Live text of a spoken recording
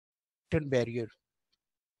filtration barrier.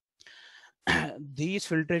 These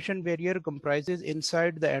filtration barrier comprises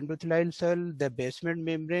inside the endothelial cell, the basement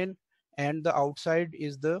membrane, and the outside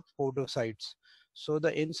is the podocytes. So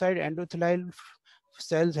the inside endothelial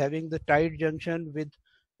cells having the tight junction with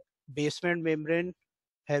basement membrane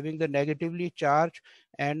having the negatively charged,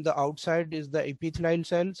 and the outside is the epithelial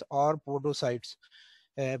cells or podocytes.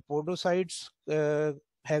 Podocytes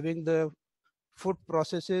having the foot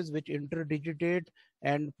processes which interdigitate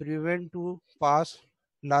and prevent to pass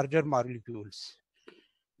larger molecules.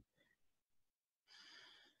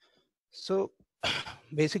 So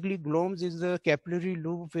basically glomes is the capillary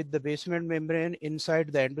loop with the basement membrane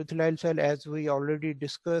inside the endothelial cell as we already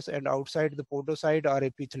discussed, and outside the podocyte or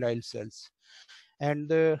epithelial cells.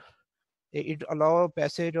 And it allows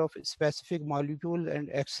passage of specific molecules and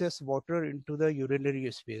excess water into the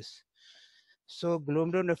urinary space. So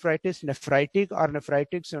glomerulonephritis, nephritic or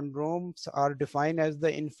nephritic syndromes are defined as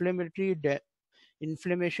the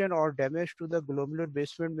inflammation or damage to the glomerular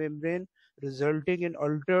basement membrane resulting in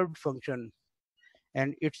altered function,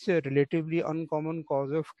 and it's a relatively uncommon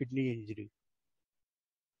cause of kidney injury.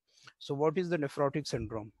 So what is the nephrotic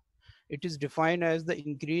syndrome? It is defined as the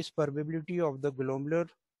increased permeability of the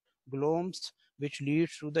glomes, which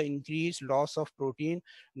leads to the increased loss of protein.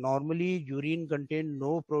 Normally, urine contains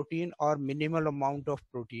no protein or minimal amount of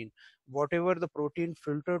protein. Whatever the protein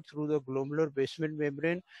filtered through the glomerular basement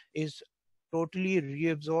membrane is totally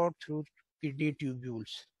reabsorbed through kidney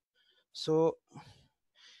tubules. So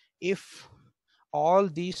if all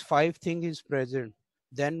these five things is present,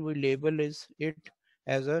 then we label it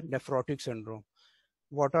as a nephrotic syndrome.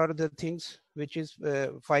 What are the things which is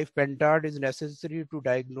 5 pentad is necessary to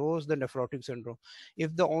diagnose the nephrotic syndrome?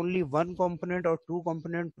 If the only one component or two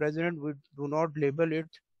component present, we do not label it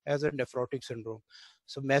as a nephrotic syndrome.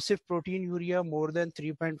 So massive proteinuria more than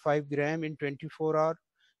 3.5 gram in 24 hours,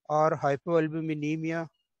 or hypoalbuminemia,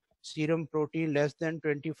 serum protein less than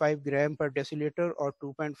 25 gram per deciliter or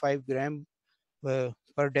 2.5 gram per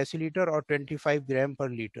deciliter or 25 gram per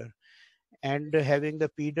liter, and having the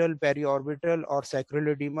pedal, periorbital or sacral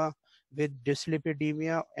edema with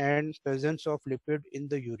dyslipidemia and presence of lipid in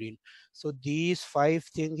the urine. So these five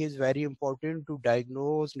things is very important to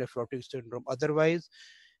diagnose nephrotic syndrome. Otherwise,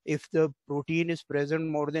 if the protein is present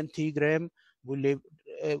more than 3 gram, we live,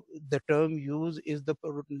 the term used is the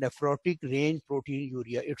nephrotic range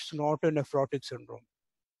proteinuria. It's not a nephrotic syndrome.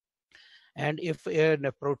 And if a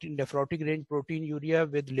nephrotic range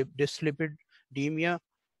proteinuria with dyslipidemia,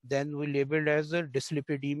 then we labeled as a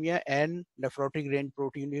dyslipidemia and nephrotic range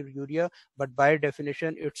proteinuria, but by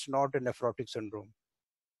definition, it's not a nephrotic syndrome.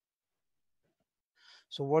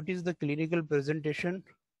 So what is the clinical presentation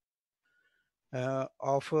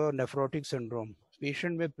of a nephrotic syndrome?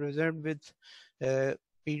 Patient may present with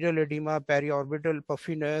pedal edema, periorbital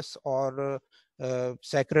puffiness, or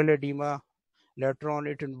sacral edema. Later on,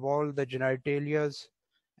 it involved the genitalia,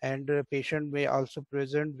 and patient may also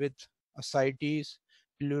present with ascites,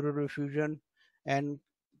 pleural effusion, and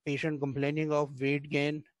patient complaining of weight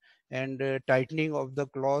gain and tightening of the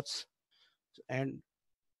cloths. And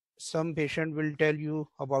some patient will tell you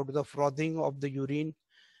about the frothing of the urine,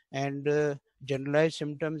 and generalized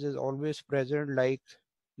symptoms is always present like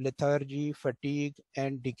lethargy, fatigue,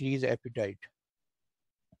 and decreased appetite.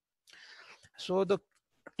 So the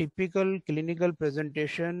typical clinical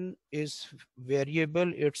presentation is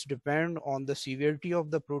variable. It's depend on the severity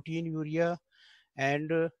of the proteinuria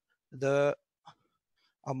and the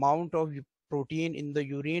amount of protein in the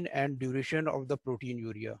urine and duration of the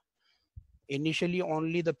proteinuria. Initially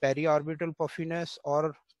only the periorbital puffiness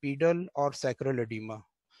or pedal or sacral edema.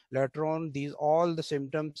 Later on, these all the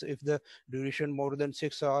symptoms, if the duration more than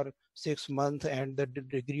 6 or 6 months and the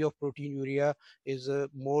degree of proteinuria is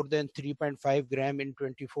more than 3.5 gram in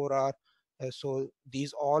 24 hours, so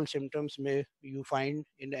these all symptoms may you find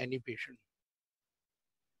in any patient.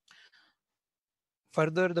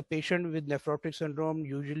 Further, the patient with nephrotic syndrome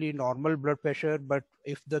usually normal blood pressure, but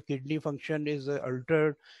if the kidney function is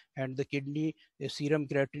altered and the kidney serum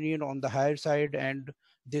creatinine on the higher side, and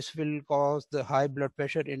this will cause the high blood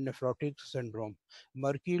pressure in nephrotic syndrome.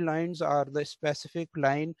 Murky lines are the specific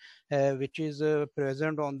line which is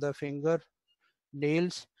present on the finger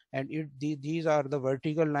nails, and these are the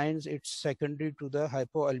vertical lines. It's secondary to the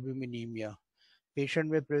hypoalbuminemia. Patient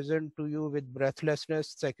may present to you with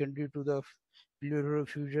breathlessness secondary to the pleural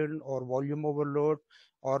effusion or volume overload,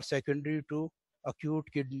 or secondary to acute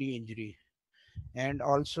kidney injury. And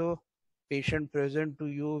also patient present to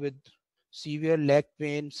you with severe leg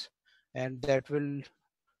pains, and that will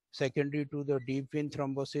secondary to the deep vein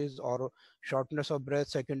thrombosis or shortness of breath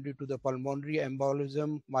secondary to the pulmonary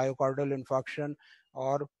embolism, myocardial infarction,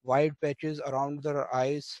 or white patches around the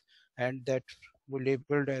eyes, and that were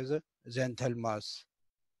labeled as a xanthellae.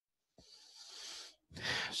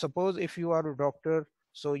 Suppose if you are a doctor,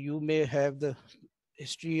 so you may have the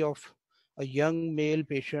history of a young male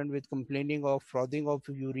patient with complaining of frothing of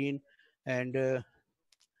urine and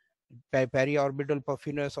periorbital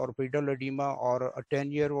puffiness or pedal edema, or a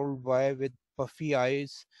 10-year-old boy with puffy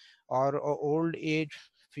eyes, or a old age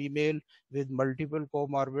female with multiple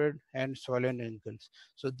comorbid and swollen ankles.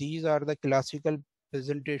 So these are the classical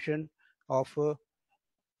presentation of a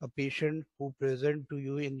patient who present to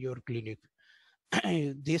you in your clinic.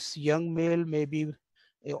 This young male may be,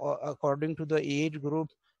 according to the age group,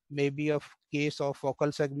 may be a case of focal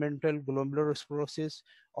segmental glomerulosclerosis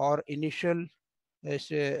or initial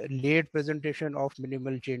as a late presentation of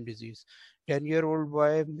minimal chain disease. 10-year-old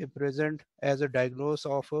boy may present as a diagnosis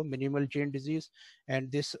of a minimal chain disease,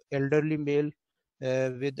 and this elderly male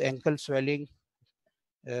with ankle swelling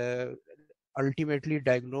uh, ultimately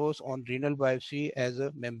diagnosed on renal biopsy as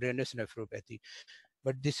a membranous nephropathy.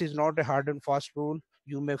 But this is not a hard and fast rule.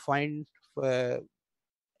 You may find uh,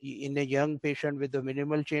 in a young patient with a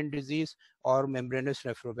minimal chain disease or membranous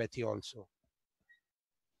nephropathy also.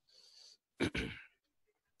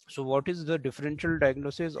 So what is the differential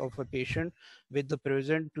diagnosis of a patient with the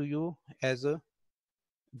present to you as a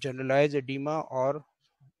generalized edema or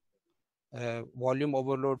volume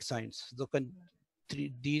overload signs?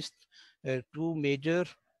 These two major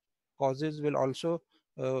causes will also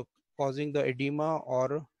uh, causing the edema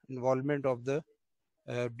or involvement of the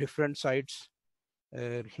different sites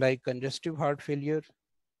like congestive heart failure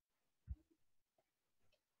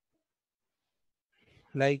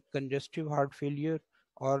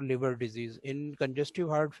or liver disease. In congestive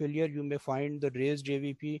heart failure, you may find the raised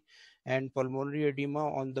JVP and pulmonary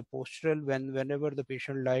edema on the postural. Whenever the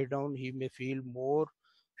patient lie down, he may feel more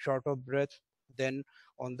short of breath than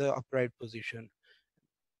on the upright position.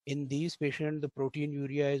 In these patients, the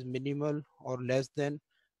proteinuria is minimal or less than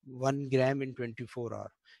 1 gram in 24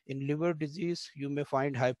 hours. In liver disease, you may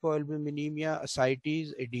find hypoalbuminemia,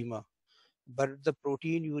 ascites, edema, but the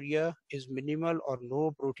proteinuria is minimal or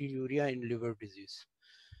no proteinuria in liver disease.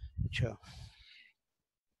 Achha.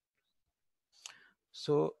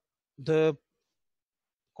 So the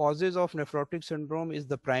causes of nephrotic syndrome is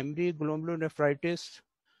the primary glomerulonephritis,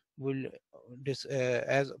 will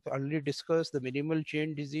as already discussed, the minimal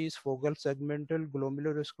chain disease, focal segmental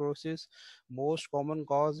glomerulosclerosis, most common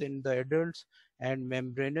cause in the adults, and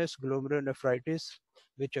membranous glomerulonephritis,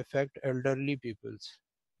 which affect elderly peoples.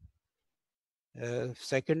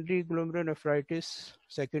 Secondary glomerulonephritis,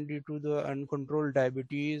 secondary to the uncontrolled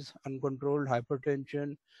diabetes, uncontrolled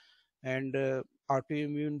hypertension, and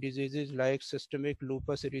autoimmune diseases like systemic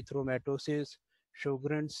lupus erythematosus,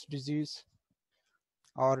 Sjogren's disease,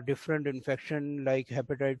 or different infection like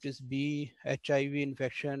hepatitis B, HIV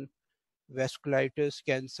infection, vasculitis,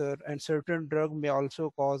 cancer, and certain drug may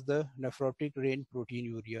also cause the nephrotic range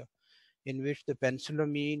proteinuria, in which the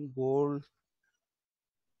penicillamine, gold,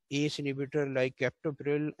 ACE inhibitor like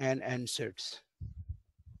captopril and NSAIDs.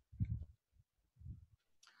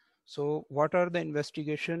 So what are the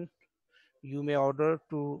investigation you may order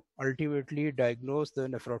to ultimately diagnose the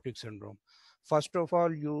nephrotic syndrome? First of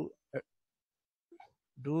all, you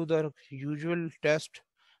do the usual test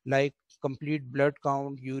like complete blood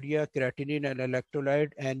count, urea, creatinine and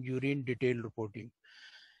electrolyte, and urine detail reporting.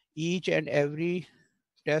 Each and every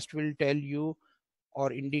test will tell you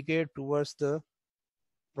or indicate towards the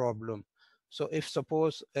problem. So if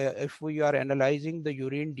suppose if we are analyzing the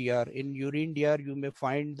urine DR, in urine DR you may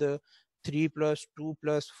find the 3 plus, 2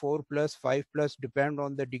 plus, 4 plus, 5 plus, depend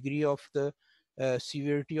on the degree of the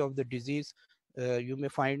severity of the disease. You may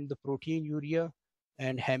find the proteinuria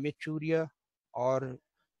and hematuria or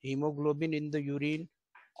hemoglobin in the urine,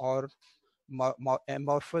 or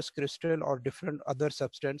amorphous crystal or different other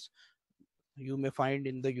substance you may find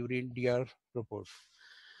in the urine DR report.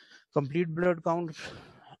 Complete blood count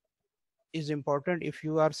is important if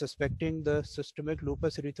you are suspecting the systemic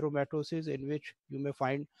lupus erythematosus, in which you may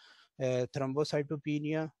find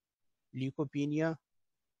thrombocytopenia, leukopenia,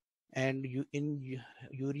 and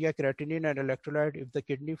urea, creatinine, and electrolyte. If the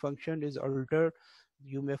kidney function is altered,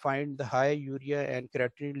 you may find the high urea and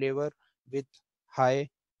creatinine level with high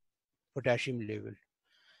potassium level.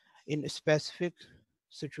 In specific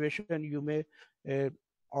situation, you may uh,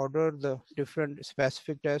 order the different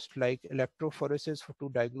specific tests like electrophoresis to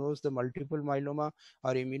diagnose the multiple myeloma,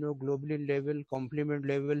 or immunoglobulin level, complement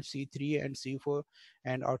level C3 and C4,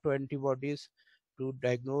 and autoantibodies to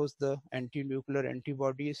diagnose the anti-nuclear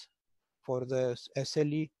antibodies for the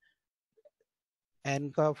SLE,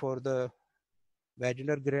 ANCA for the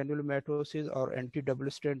vaginal granulomatosis, or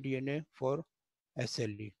anti-double strand DNA for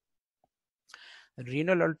SLE.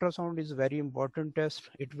 Renal ultrasound is very important test.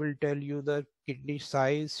 It will tell you the kidney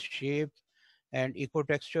size, shape, and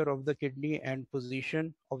ecotexture of the kidney and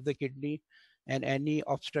position of the kidney, and any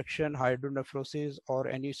obstruction, hydronephrosis, or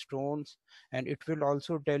any stones. And it will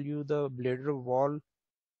also tell you the bladder wall,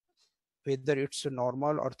 whether it's a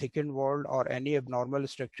normal or thickened wall, or any abnormal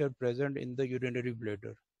structure present in the urinary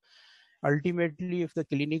bladder. Ultimately, if the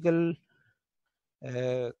clinical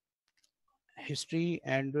uh, history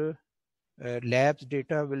and labs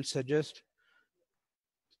data will suggest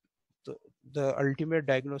the, the ultimate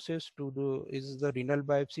diagnosis to do is the renal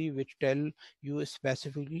biopsy, which tell you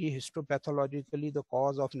specifically histopathologically the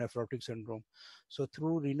cause of nephrotic syndrome. So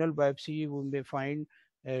through renal biopsy we may find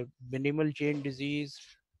minimal chain disease,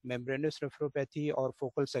 membranous nephropathy, or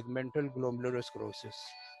focal segmental glomerulosclerosis.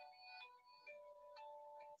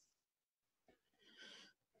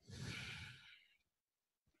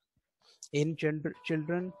 In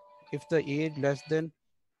children, if the age less than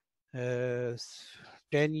 10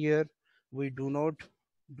 year, we do not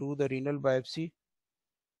do the renal biopsy,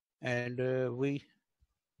 and we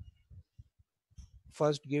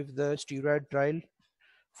first give the steroid trial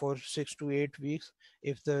for 6 to 8 weeks.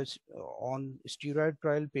 If the on steroid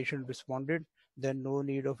trial patient responded, then no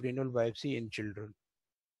need of renal biopsy in children.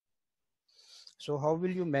 So how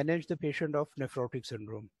will you manage the patient of nephrotic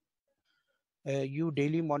syndrome? You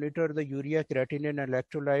daily monitor the urea, creatinine,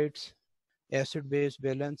 electrolytes, acid-base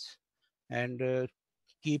balance, and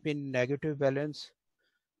keep in negative balance,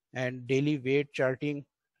 and daily weight charting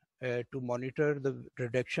to monitor the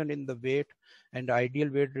reduction in the weight. And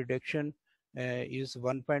ideal weight reduction is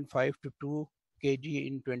 1.5 to 2 kg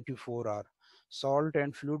in 24 hours. Salt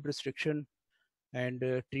and fluid restriction, and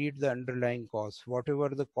treat the underlying cause, whatever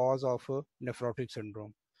the cause of nephrotic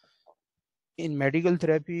syndrome. In medical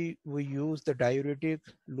therapy, we use the diuretic,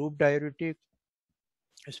 loop diuretic,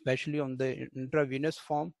 especially on the intravenous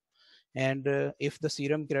form. And if the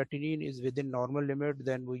serum creatinine is within normal limit,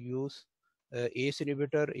 then we use ACE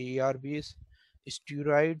inhibitor, ARBs,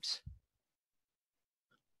 steroids,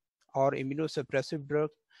 or immunosuppressive drug.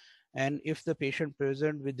 And if the patient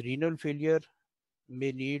present with renal failure,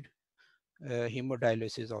 may need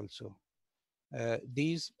hemodialysis also.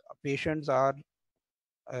 These patients are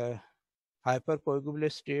uh,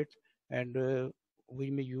 hypercoagulable state, and we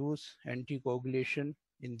may use anticoagulation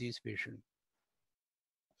in these patients.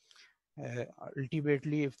 Uh,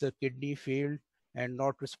 Ultimately, if the kidney failed and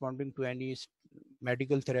not responding to any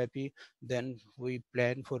medical therapy, then we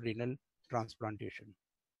plan for renal transplantation.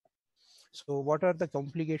 So what are the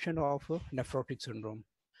complications of nephrotic syndrome?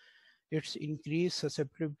 It's increased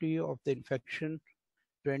susceptibility of the infection.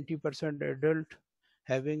 20% adult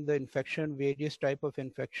having the infection, various type of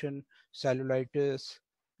infection, cellulitis,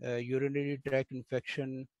 urinary tract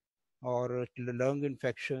infection, or lung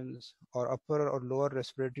infections, or upper or lower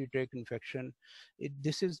respiratory tract infection.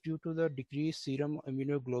 This is due to the decreased serum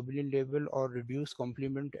immunoglobulin level, or reduced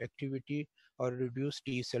complement activity, or reduced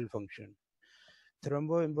T cell function.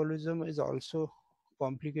 Thromboembolism is also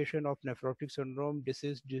complication of nephrotic syndrome. This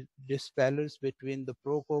is disbalance between the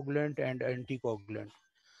procoagulant and anticoagulant.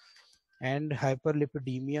 And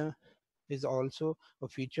hyperlipidemia is also a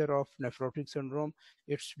feature of nephrotic syndrome.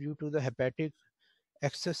 It's due to the hepatic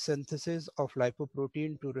excess synthesis of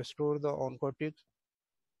lipoprotein to restore the oncotic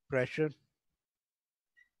pressure.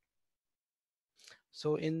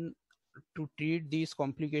 So in to treat these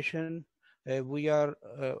complications, we are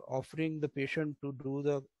offering the patient to do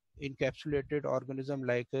the encapsulated organism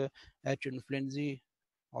like H. influenzae,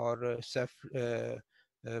 or to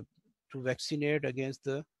vaccinate against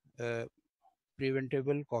the uh,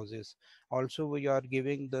 preventable causes. Also, we are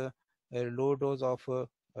giving the low dose of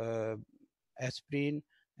aspirin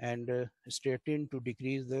and statin to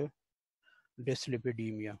decrease the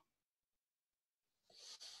dyslipidemia.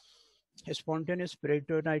 Spontaneous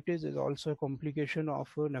peritonitis is also a complication of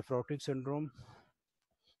nephrotic syndrome.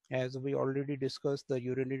 As we already discussed, the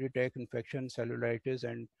urinary tract infection, cellulitis,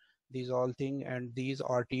 and these all things, and these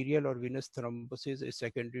arterial or venous thrombosis is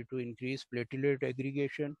secondary to increased platelet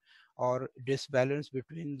aggregation or disbalance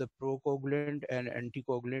between the procoagulant and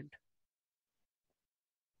anticoagulant.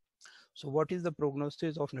 So what is the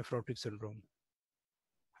prognosis of nephrotic syndrome?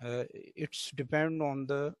 It's depend on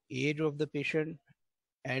the age of the patient,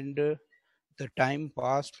 and the time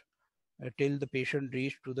passed till the patient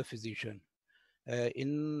reached to the physician.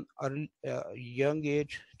 In young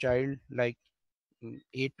age child, like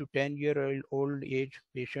 8 to 10-year-old age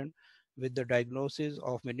patient with the diagnosis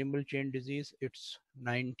of minimal chain disease, it's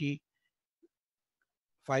 95%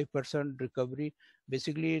 recovery.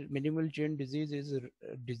 Basically, minimal chain disease is a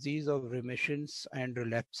disease of remissions and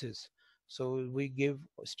relapses. So we give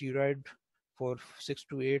steroid for 6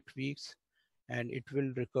 to 8 weeks, and it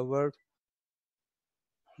will recover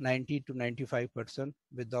 90 to 95%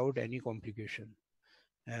 without any complication.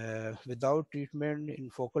 Without treatment in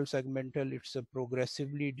focal segmental, it's a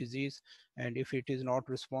progressively disease, and if it is not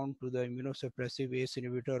respond to the immunosuppressive ACE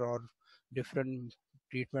inhibitor or different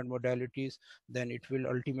treatment modalities, then it will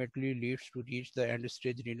ultimately lead to reach the end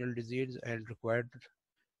stage renal disease and required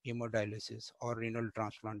hemodialysis or renal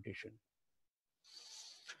transplantation.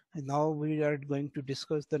 And now we are going to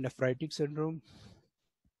discuss the nephritic syndrome.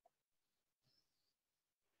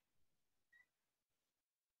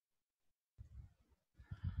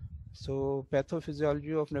 So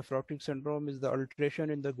pathophysiology of nephrotic syndrome is the alteration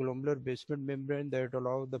in the glomerular basement membrane that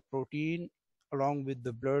allow the protein along with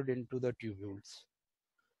the blood into the tubules.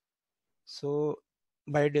 So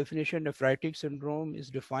by definition, nephritic syndrome is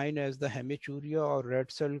defined as the hematuria or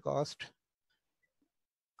red cell cast,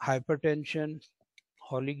 hypertension,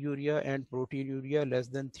 oliguria, and proteinuria less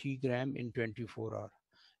than 3 gram in 24 hours.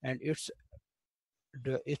 And it's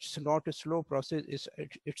not a slow process,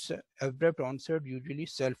 it's a abrupt onset, usually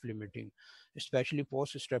self-limiting, especially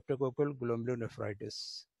post-streptococcal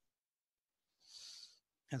glomerulonephritis.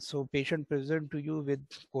 And so patient present to you with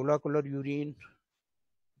cola color urine,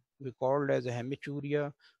 we called as a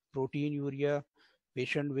hematuria, proteinuria,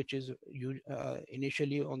 patient which is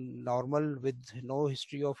initially on normal with no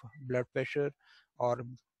history of blood pressure or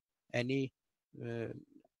any uh,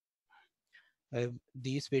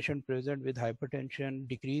 these patients present with hypertension,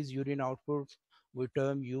 decreased urine output, we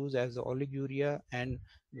term use as oliguria, and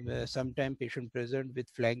sometimes patient present with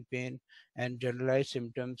flank pain and generalized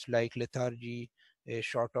symptoms like lethargy,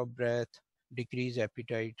 short of breath, decreased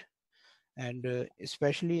appetite, and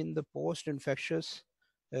especially in the post-infectious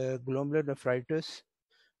glomerulonephritis,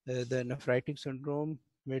 the nephritic syndrome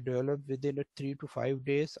may develop within 3 to 5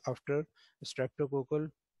 days after streptococcal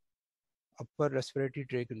upper respiratory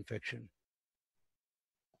tract infection.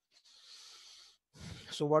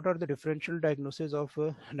 So what are the differential diagnoses of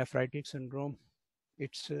nephritic syndrome?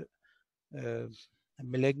 It's uh,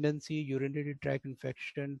 malignancy, urinary tract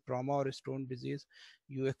infection, trauma or stone disease.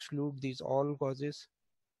 You exclude these all causes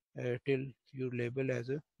till you label as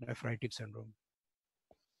a nephritic syndrome.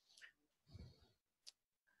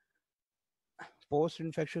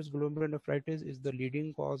 Post-infectious glomerulonephritis is the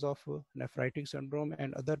leading cause of nephritic syndrome,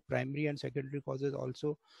 and other primary and secondary causes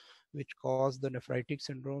also which cause the nephritic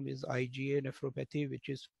syndrome is IgA nephropathy, which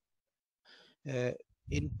is uh,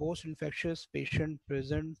 in post-infectious patient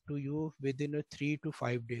present to you within 3 to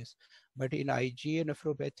 5 days. But in IgA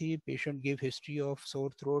nephropathy, patient give history of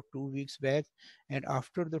sore throat 2 weeks back, and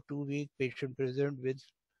after the 2 week, patient present with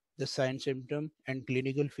the sign, symptom, and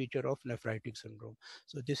clinical feature of nephritic syndrome.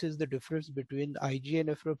 So this is the difference between IgA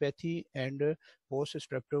nephropathy and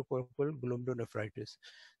post-streptococcal glomerulonephritis.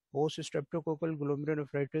 Post-streptococcal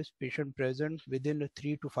glomerulonephritis patient present within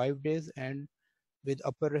 3 to 5 days and with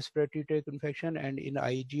upper respiratory tract infection, and in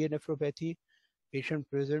IgA nephropathy, patient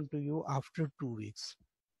present to you after 2 weeks.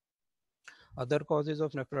 Other causes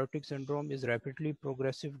of nephrotic syndrome is rapidly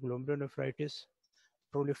progressive glomerulonephritis,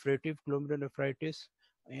 proliferative glomerulonephritis,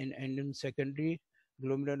 and in secondary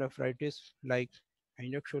glomerulonephritis like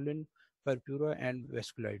hydroxylin, purpura, and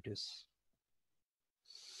vasculitis.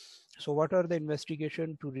 So what are the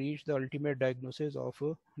investigations to reach the ultimate diagnosis of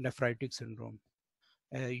nephritic syndrome?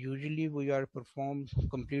 Usually we are performed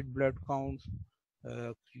complete blood count,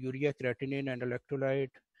 urea creatinine and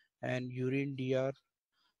electrolyte, and urine DR.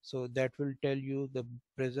 So that will tell you the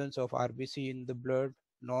presence of RBC in the blood,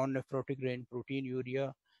 non-nephrotic grain protein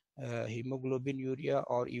urea, hemoglobin urea,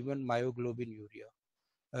 or even myoglobin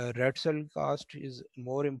urea. Red cell cast is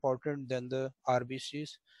more important than the RBCs.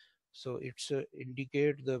 So it's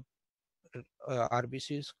indicate the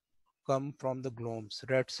RBCs come from the glomes.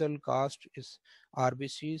 Red cell cast is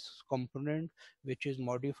RBCs component which is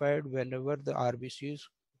modified whenever the RBCs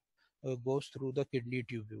goes through the kidney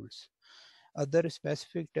tubules. Other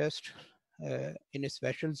specific tests in a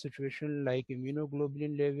special situation like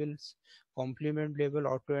immunoglobulin levels, complement level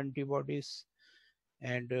autoantibodies,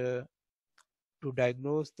 and to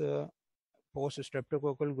diagnose the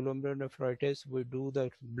post-streptococcal glomerulonephritis, we do the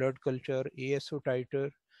blood culture, ASO titer,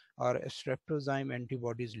 or streptozyme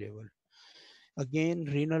antibodies level. Again,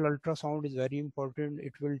 renal ultrasound is very important.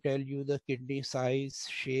 It will tell you the kidney size,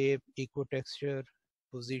 shape, ecotexture,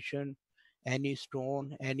 position, any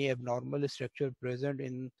stone, any abnormal structure present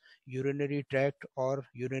in urinary tract or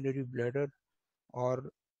urinary bladder wall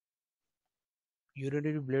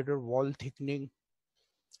thickening.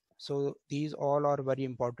 So these all are very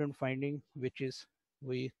important finding, which is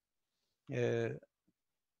we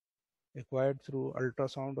acquired through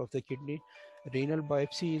ultrasound of the kidney. Renal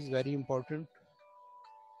biopsy is very important.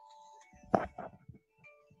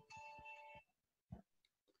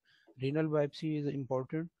 Renal biopsy is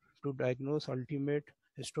important to diagnose ultimate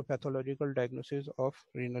histopathological diagnosis of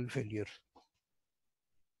renal failure.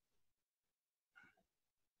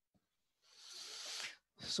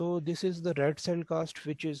 So this is the red cell cast,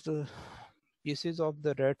 which is the pieces of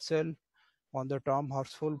the red cell on the Tom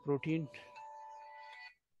Horsfall protein.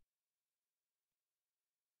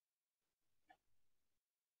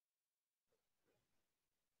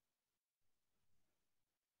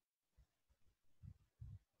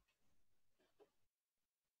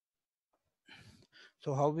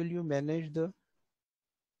 So how will you manage the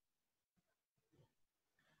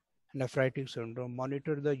nephritic syndrome?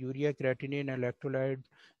 Monitor the urea, creatinine, electrolyte,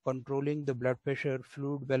 controlling the blood pressure,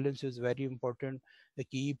 fluid balance is very important.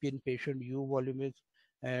 Keep in patient U volume,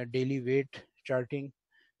 daily weight charting,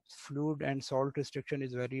 fluid and salt restriction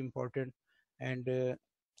is very important. And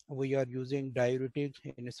we are using diuretic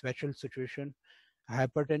in a special situation.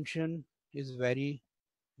 Hypertension is very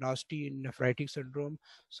nasty in nephritic syndrome.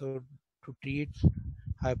 So to treat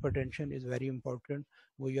hypertension is very important.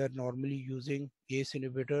 We are normally using ACE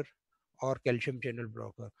inhibitor or calcium channel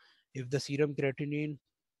blocker. If the serum creatinine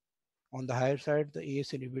on the higher side, the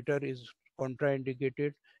ACE inhibitor is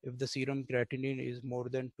contraindicated if the serum creatinine is more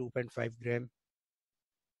than 2.5 gram.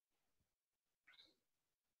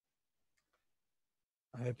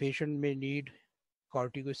 A patient may need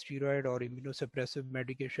corticosteroid or immunosuppressive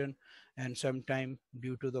medication, and sometime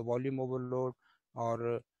due to the volume overload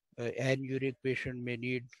or anuric patient may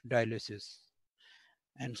need dialysis,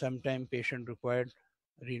 and sometime patient required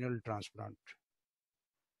renal transplant.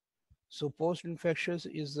 So post-infectious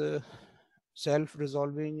is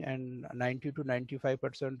self-resolving and 90 to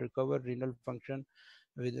 95% recover renal function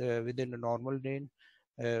within a normal range.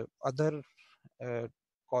 Other uh,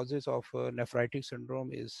 causes of nephritic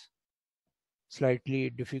syndrome is slightly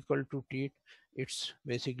difficult to treat. It's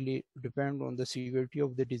basically depend on the severity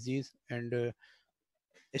of the disease and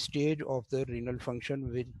stage of the renal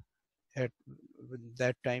function at with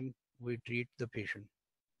that time we treat the patient.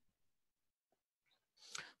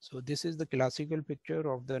 So this is the classical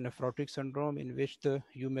picture of the nephrotic syndrome in which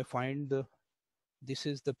you may find this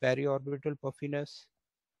is the periorbital puffiness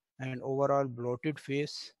and overall bloated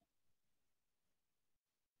face.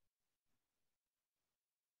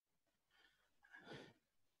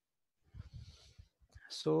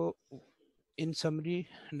 So in summary,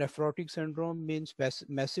 nephrotic syndrome means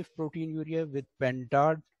massive proteinuria with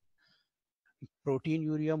pentad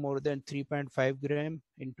proteinuria more than 3.5 gram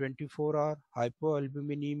in 24 hour,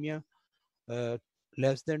 hypoalbuminemia uh,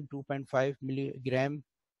 less than 2.5 milligram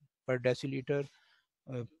per deciliter,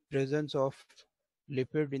 presence of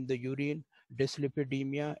lipid in the urine,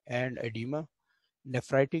 dyslipidemia and edema,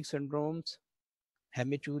 nephritic syndromes,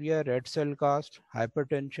 hematuria, red cell cast,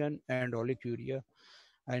 hypertension and oligoria.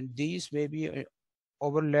 And these may be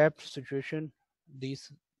overlapped situation.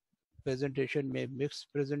 These presentation may mix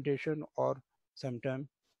presentation or sometimes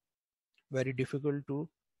very difficult to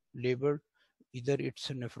label either it's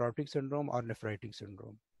a nephrotic syndrome or nephritic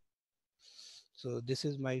syndrome. So this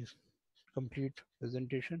is my complete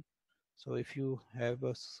presentation. So if you have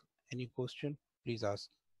any question, please ask.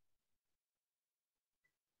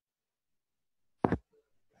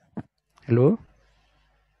 Hello?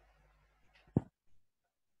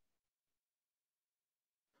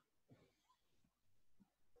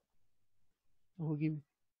 होगी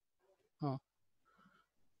हाँ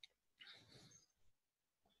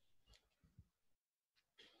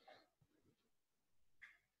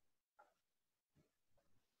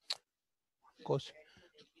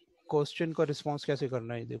question का response कैसे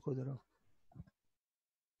करना है देखो जरा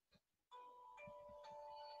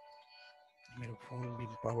मेरा phone भी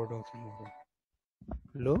पावर्ड ऑफ नहीं हो रहा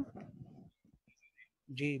हेलो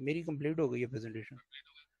जी मेरी कंप्लीट हो गई है प्रेजेंटेशन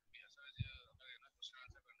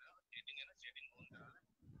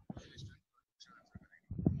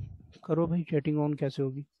करो भाई चैटिंग ऑन कैसे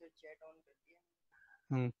होगी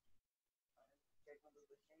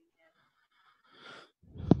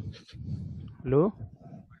हेलो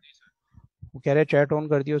वो कह रहे चैट ऑन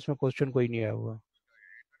कर दिया उसमें क्वेश्चन कोई नहीं आया हुआ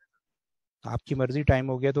आपकी मर्जी टाइम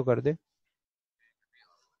हो गया तो कर दे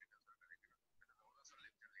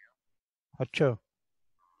अच्छा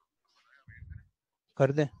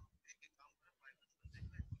कर दें